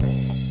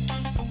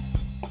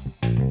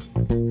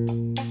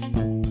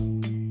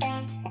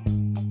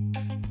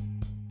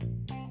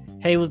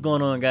Hey, what's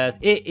going on, guys?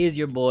 It is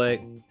your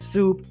boy,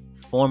 Soup,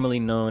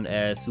 formerly known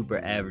as Super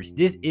Average.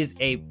 This is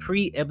a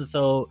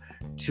pre-episode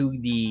to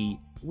the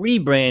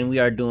rebrand we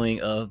are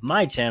doing of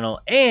my channel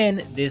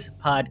and this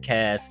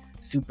podcast,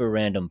 Super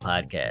Random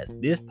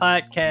Podcast. This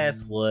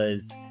podcast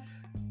was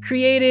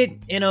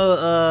created in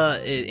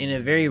a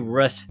very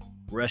rushed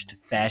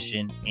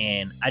fashion,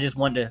 and I just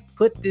wanted to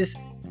put this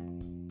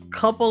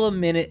couple of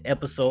minute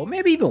episode,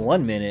 maybe even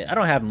 1 minute. I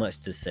don't have much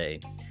to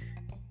say.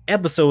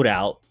 Episode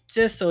out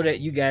just so that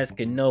you guys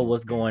can know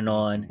what's going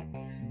on.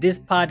 This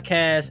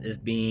podcast is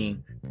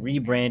being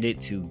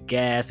rebranded to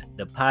Gas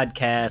the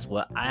Podcast,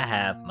 where I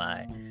have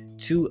my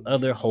two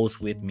other hosts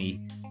with me,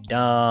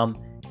 Dom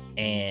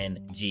and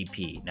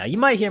GP. Now you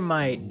might hear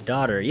my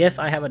daughter. Yes,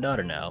 I have a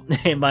daughter now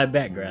in my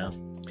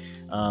background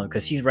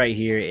because she's right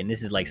here, and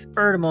this is like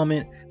spur of the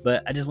moment.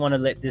 But I just want to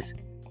let this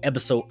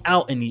episode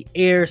out in the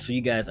air so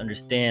you guys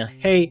understand.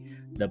 Hey,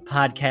 the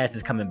podcast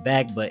is coming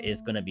back, but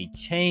it's going to be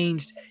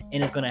changed,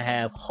 and it's going to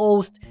have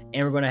hosts,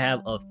 and we're going to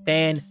have a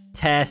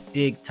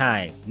fantastic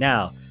time.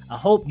 Now, I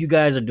hope you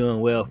guys are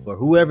doing well for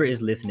whoever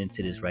is listening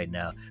to this right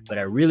now, but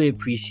I really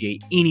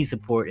appreciate any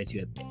support that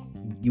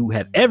you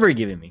have ever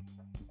given me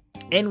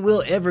and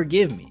will ever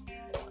give me.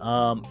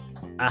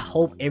 I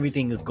hope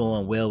everything is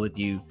going well with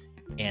you,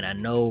 and I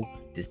know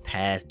this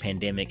past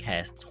pandemic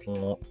has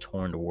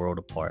torn the world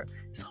apart.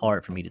 It's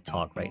hard for me to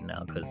talk right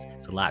now because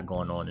it's a lot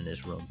going on in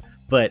this room,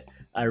 but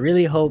I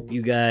really hope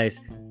you guys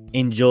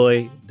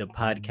enjoy the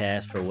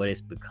podcast for what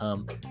it's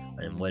become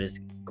and what it's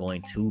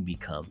going to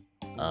become.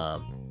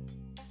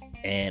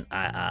 And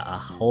I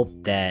hope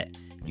that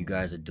you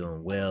guys are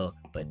doing well.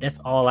 But that's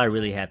all I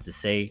really have to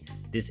say.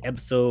 This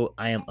episode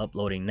I am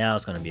uploading now.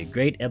 It's going to be a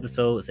great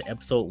episode. It's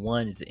episode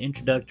 1. It's an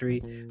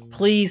introductory.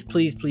 Please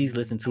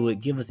listen to it.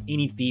 Give us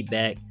any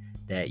feedback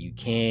that you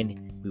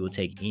can. We will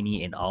take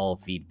any and all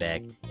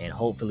feedback, and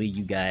hopefully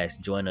you guys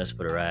join us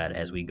for the ride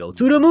as we go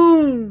to the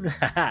moon.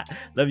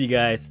 Love you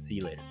guys. See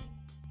you later.